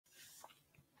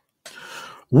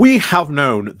We have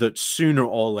known that sooner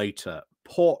or later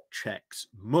port checks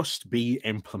must be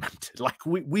implemented. Like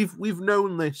we've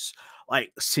known this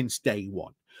like since day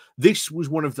one. This was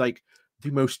one of like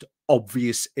the most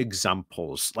obvious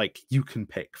examples like you can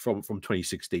pick from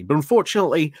 2016. But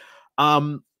unfortunately,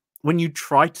 when you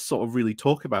try to sort of really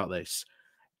talk about this,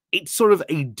 it's sort of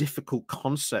a difficult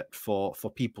concept for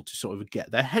people to sort of get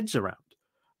their heads around.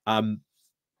 Um,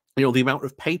 the amount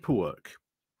of paperwork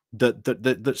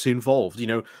that's involved.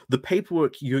 The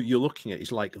paperwork you're looking at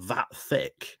is like that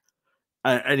thick,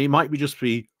 and it might be just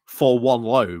be for one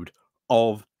load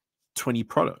of 20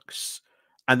 products,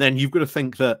 and then you've got to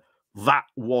think that that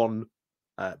one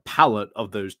pallet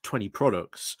of those 20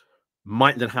 products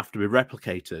might then have to be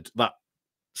replicated. That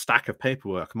stack of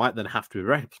paperwork might then have to be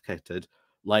replicated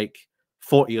like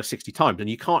 40 or 60 times, and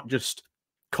you can't just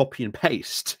copy and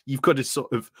paste. You've got to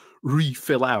sort of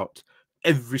refill out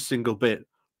every single bit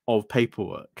of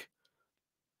paperwork.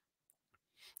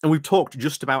 And we've talked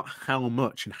just about how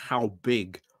much and how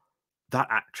big that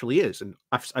actually is. And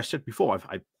I said before, I've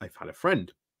had a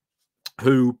friend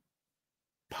who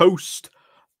post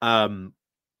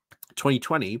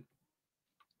 2020,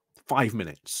 5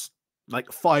 minutes,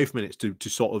 like 5 minutes to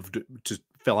sort of to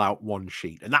fill out one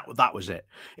sheet, and that was it.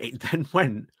 It then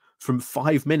went from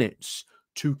 5 minutes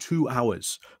to 2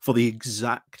 hours for the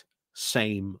exact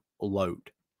same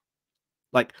load.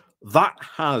 Like that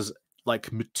has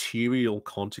like material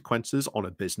consequences on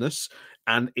a business,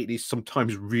 and it is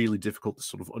sometimes really difficult to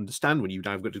sort of understand when you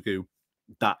now got to do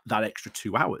that extra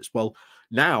 2 hours. Well,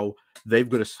 now they've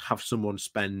got to have someone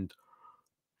spend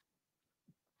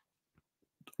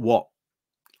what,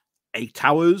 8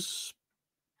 hours,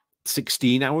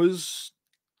 16 hours,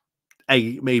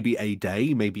 maybe a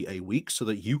day, maybe a week, so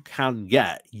that you can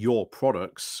get your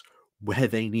products where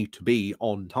they need to be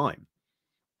on time.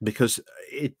 Because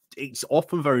it's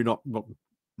often very not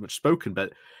much spoken,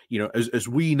 but as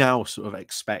we now sort of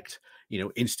expect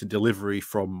instant delivery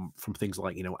from things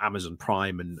like Amazon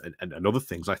Prime and other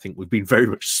things, I think we've been very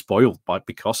much spoiled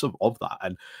because of that.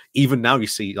 And even now you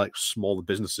see like smaller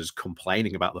businesses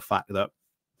complaining about the fact that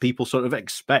people sort of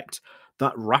expect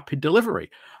that rapid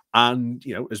delivery. And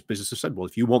as businesses said, well,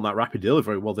 if you want that rapid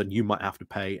delivery, well, then you might have to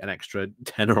pay an extra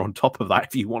tenner on top of that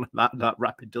if you want that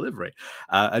rapid delivery,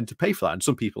 and to pay for that. And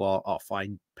some people are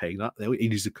fine paying that.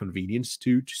 It is a convenience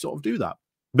to sort of do that.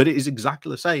 But it is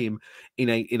exactly the same in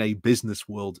a business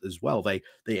world as well. They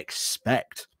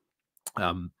expect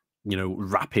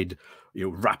rapid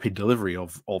delivery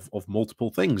of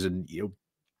multiple things. And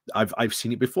I've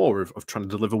seen it before of trying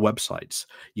to deliver websites.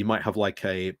 You might have like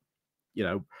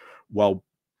well,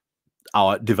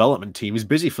 our development team is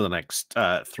busy for the next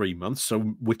 3 months,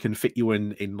 so we can fit you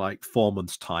in like 4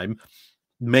 months' time.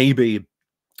 Maybe,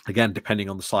 again, depending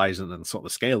on the size and then sort of the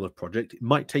scale of project, it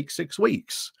might take 6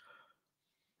 weeks.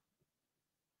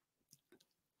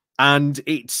 And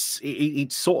it's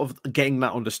sort of getting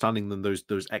that understanding, then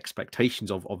those expectations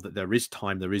of that there is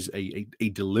time, there is a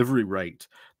delivery rate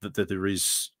that there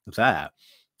is there.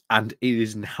 And it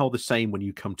is now the same when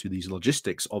you come to these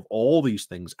logistics of all these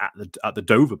things at the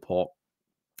Dover port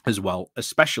as well,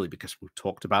 especially because we've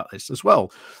talked about this as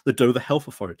well. The Dover Health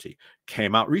Authority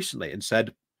came out recently and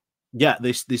said, yeah,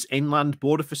 this inland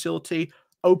border facility,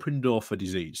 open door for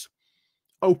disease.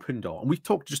 Open door. And we've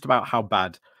talked just about how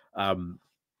bad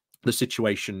the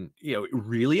situation, it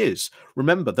really is.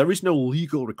 Remember, there is no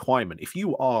legal requirement. If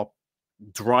you are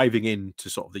driving into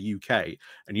sort of the UK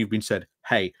and you've been said,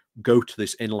 hey, go to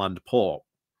this inland port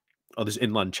or this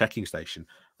inland checking station,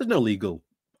 there's no legal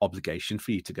obligation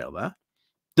for you to go there.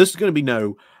 There's going to be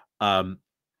no,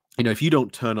 if you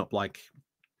don't turn up like,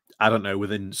 I don't know,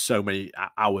 within so many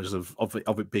hours of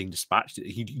it being dispatched,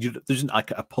 there isn't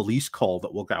like a police call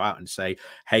that will go out and say,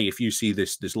 hey, if you see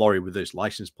this lorry with this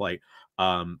license plate,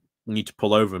 you need to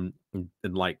pull over and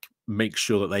like make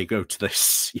sure that they go to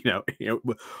this,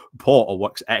 port or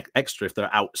what's extra if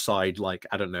they're outside, like,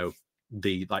 I don't know,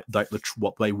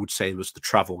 what they would say was the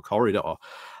travel corridor.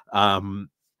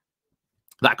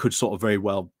 That could sort of very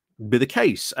well be the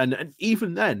case. And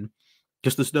even then,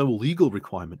 because there's no legal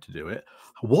requirement to do it,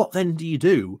 what then do you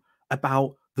do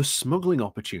about the smuggling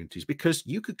opportunities? Because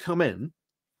you could come in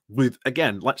with,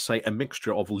 again, let's say a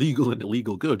mixture of legal and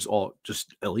illegal goods, or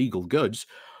just illegal goods,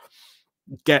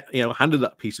 get handed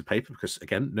that piece of paper, because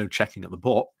again, no checking at the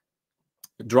port,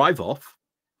 drive off,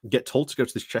 get told to go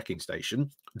to this checking station,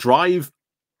 drive,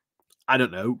 I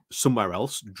don't know, somewhere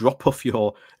else, drop off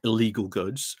your illegal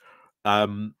goods,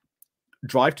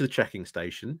 drive to the checking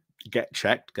station, get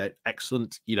checked, get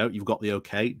excellent, you've got the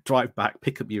okay, drive back,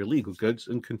 pick up your illegal goods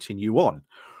and continue on.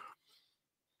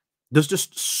 There's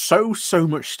just so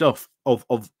much stuff of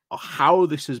how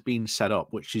this has been set up,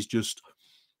 which is just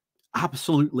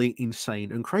absolutely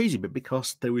insane and crazy. But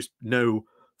because there was no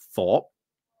thought,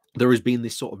 there has been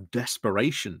this sort of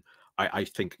desperation, I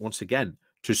think, once again,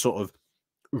 to sort of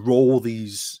roll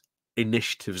these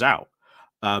initiatives out,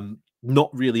 not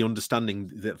really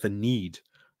understanding the need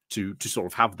to sort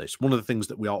of have this. One of the things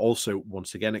that we are also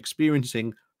once again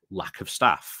experiencing, lack of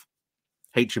staff.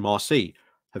 HMRC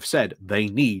have said they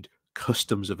need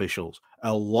customs officials,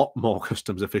 a lot more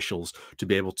customs officials, to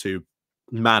be able to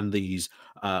man these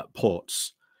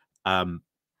ports, and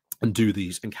do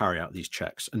these and carry out these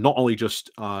checks. And not only just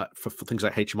for things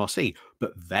like HMRC,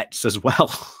 but vets as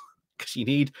well. Because you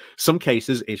need, some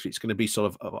cases, if it's going to be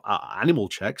sort of animal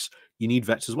checks, you need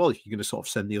vets as well if you're going to sort of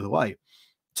send the other way.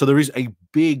 So there is a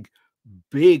big,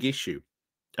 big issue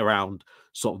around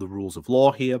sort of the rules of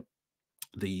law here,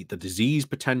 the disease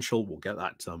potential. We'll get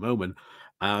that in a moment,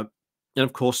 and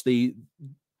of course the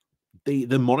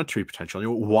monetary potential. You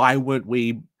know, why weren't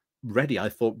we ready? I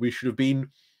thought we should have been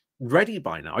ready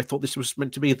by now. I thought this was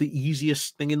meant to be the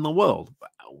easiest thing in the world.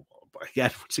 But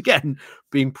again, once again,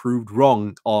 being proved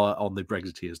wrong on the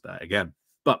Brexiteers there again.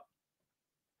 But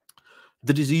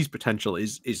the disease potential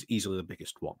is easily the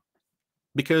biggest one,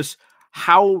 because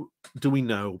how do we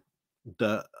know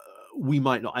that we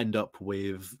might not end up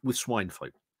with swine flu?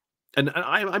 And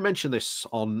I mentioned this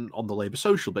on the Labour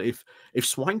Social, but if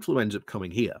swine flu ends up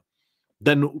coming here,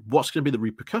 then what's going to be the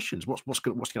repercussions? What's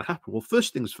going to happen? Well,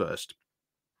 first things first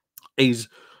is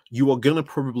you are going to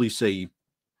probably see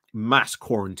mass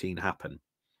quarantine happen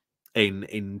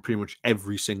in pretty much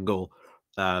every single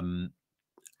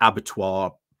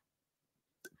abattoir,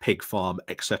 pig farm,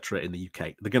 etc. in the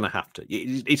UK. They're going to have to.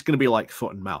 It's going to be like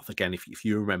foot and mouth again. If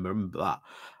you remember that,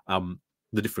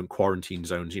 the different quarantine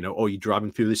zones. You know, oh, you're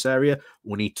driving through this area,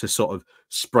 we need to sort of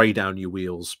spray down your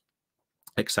wheels,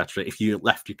 etc. If you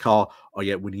left your car, oh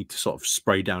yeah, we need to sort of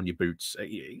spray down your boots.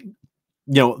 You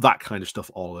know, that kind of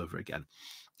stuff all over again.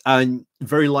 And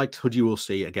very likely you will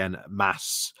see again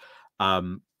mass,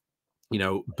 you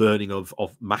know, burning of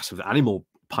massive animal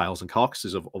piles and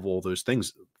carcasses of all those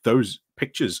things. Those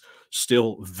pictures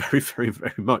still very, very,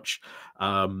 very much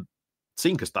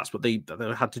seen, because that's what they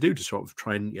had to do to sort of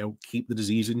try and, you know, keep the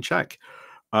disease in check.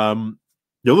 The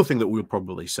other thing that we'll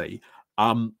probably see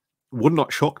would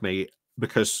not shock me,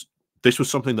 because this was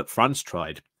something that France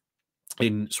tried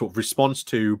in sort of response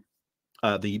to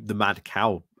the mad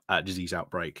cow disease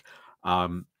outbreak,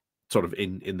 sort of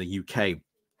in the UK.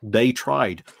 They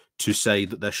tried to say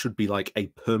that there should be like a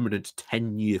permanent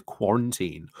 10-year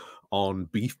quarantine on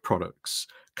beef products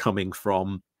coming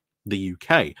from the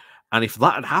UK. And if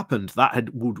that had happened, that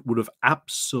would have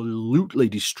absolutely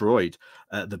destroyed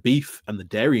the beef and the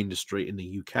dairy industry in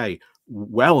the UK,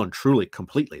 well and truly,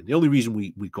 completely. The only reason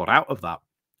we got out of that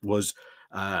was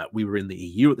we were in the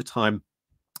EU at the time,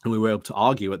 and we were able to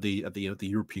argue at the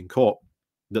European Court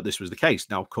that this was the case.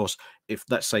 Now, of course, if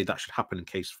let's say that should happen in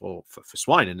case for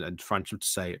swine, and France would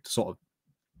sort of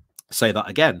say that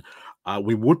again,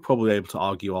 we would probably be able to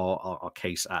argue our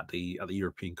case at the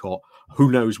European Court.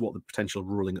 Who knows what the potential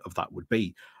ruling of that would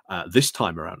be this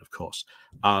time around, of course.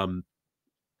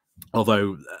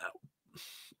 Although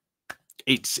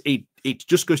it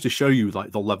just goes to show you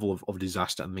like the level of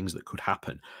disaster and things that could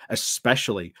happen,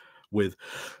 especially with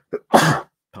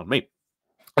pardon me,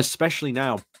 especially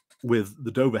now with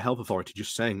the Dover Health Authority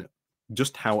just saying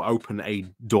just how open a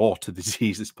door to the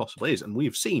disease this possibly is. And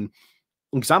we've seen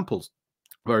examples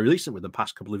very recent with the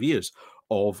past couple of years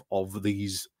of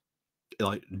these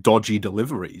like dodgy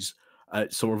deliveries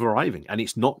sort of arriving. And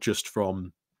it's not just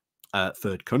from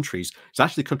third countries, it's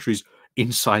actually countries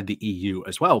inside the EU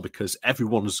as well, because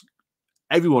everyone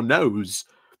knows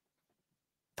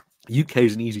UK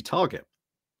is an easy target.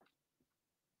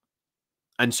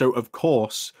 And so, of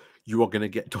course, you are going to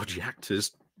get dodgy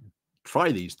actors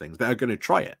try these things. They're going to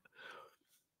try it.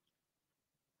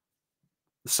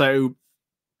 So,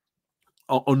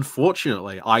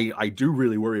 unfortunately, I do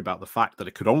really worry about the fact that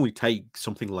it could only take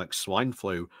something like swine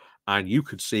flu, and you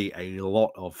could see a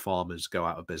lot of farmers go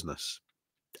out of business.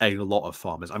 A lot of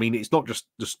farmers. I mean, it's not just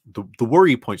the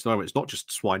worry points. No, it's not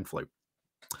just swine flu,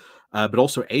 but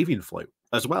also avian flu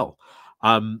as well.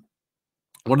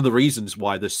 One of the reasons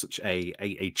why there's such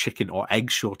a chicken or egg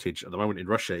shortage at the moment in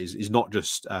Russia is not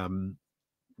just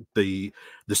the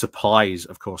supplies,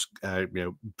 of course, you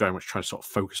know, very much trying to sort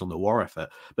of focus on the war effort,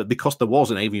 but because there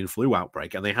was an avian flu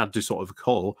outbreak and they had to sort of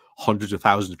cull hundreds of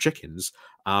thousands of chickens,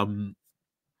 you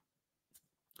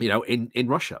know, in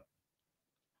Russia.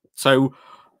 So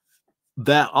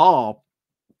there are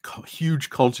huge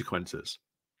consequences.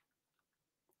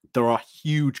 There are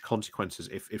huge consequences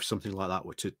if something like that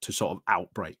were to sort of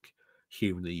outbreak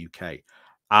here in the UK,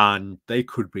 and they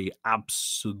could be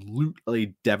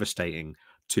absolutely devastating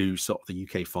to sort of the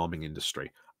UK farming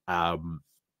industry. Um,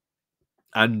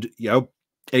 and it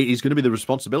is going to be the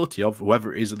responsibility of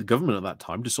whoever it is at the government at that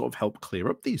time to sort of help clear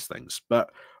up these things.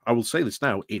 But I will say this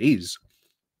now: it is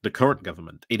the current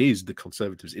government, it is the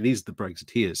Conservatives, it is the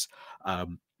Brexiteers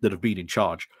that have been in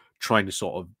charge, trying to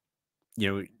sort of,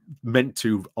 meant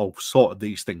to sort of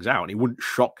these things out. And it wouldn't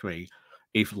shock me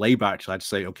if Labour actually had to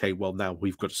say, okay, well, now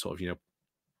we've got to sort of,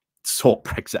 sort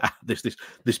Brexit out,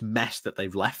 this mess that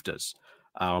they've left us.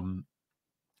 Um,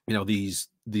 these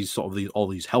sort of all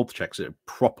these health checks that are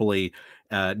properly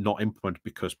not implemented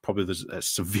because probably there's a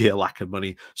severe lack of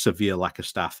money, severe lack of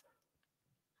staff.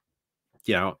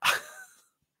 You know,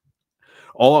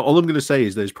 all I'm going to say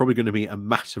is there's probably going to be a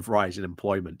massive rise in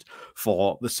employment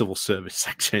for the civil service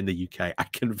sector in the UK. I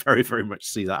can very, very much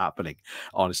see that happening,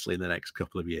 honestly, in the next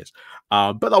couple of years.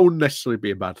 But that wouldn't necessarily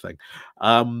be a bad thing.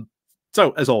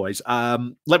 So, as always,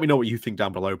 let me know what you think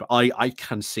down below. But I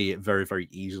can see it very, very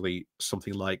easily.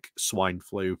 Something like swine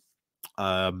flu,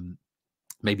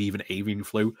 maybe even avian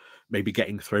flu, maybe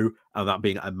getting through, and that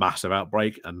being a massive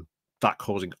outbreak, and that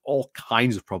causing all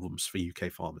kinds of problems for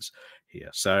UK farmers here.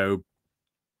 So,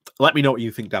 let me know what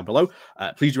you think down below.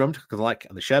 Please remember to click the like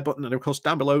and the share button. And of course,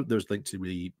 down below, there's a link to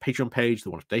the Patreon page, the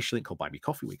one foundation link called Buy Me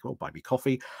Coffee, where you can all buy me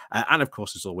coffee. And of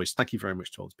course, as always, thank you very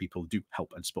much to all the people who do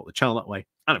help and support the channel that way.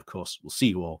 And of course, we'll see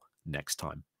you all next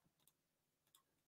time.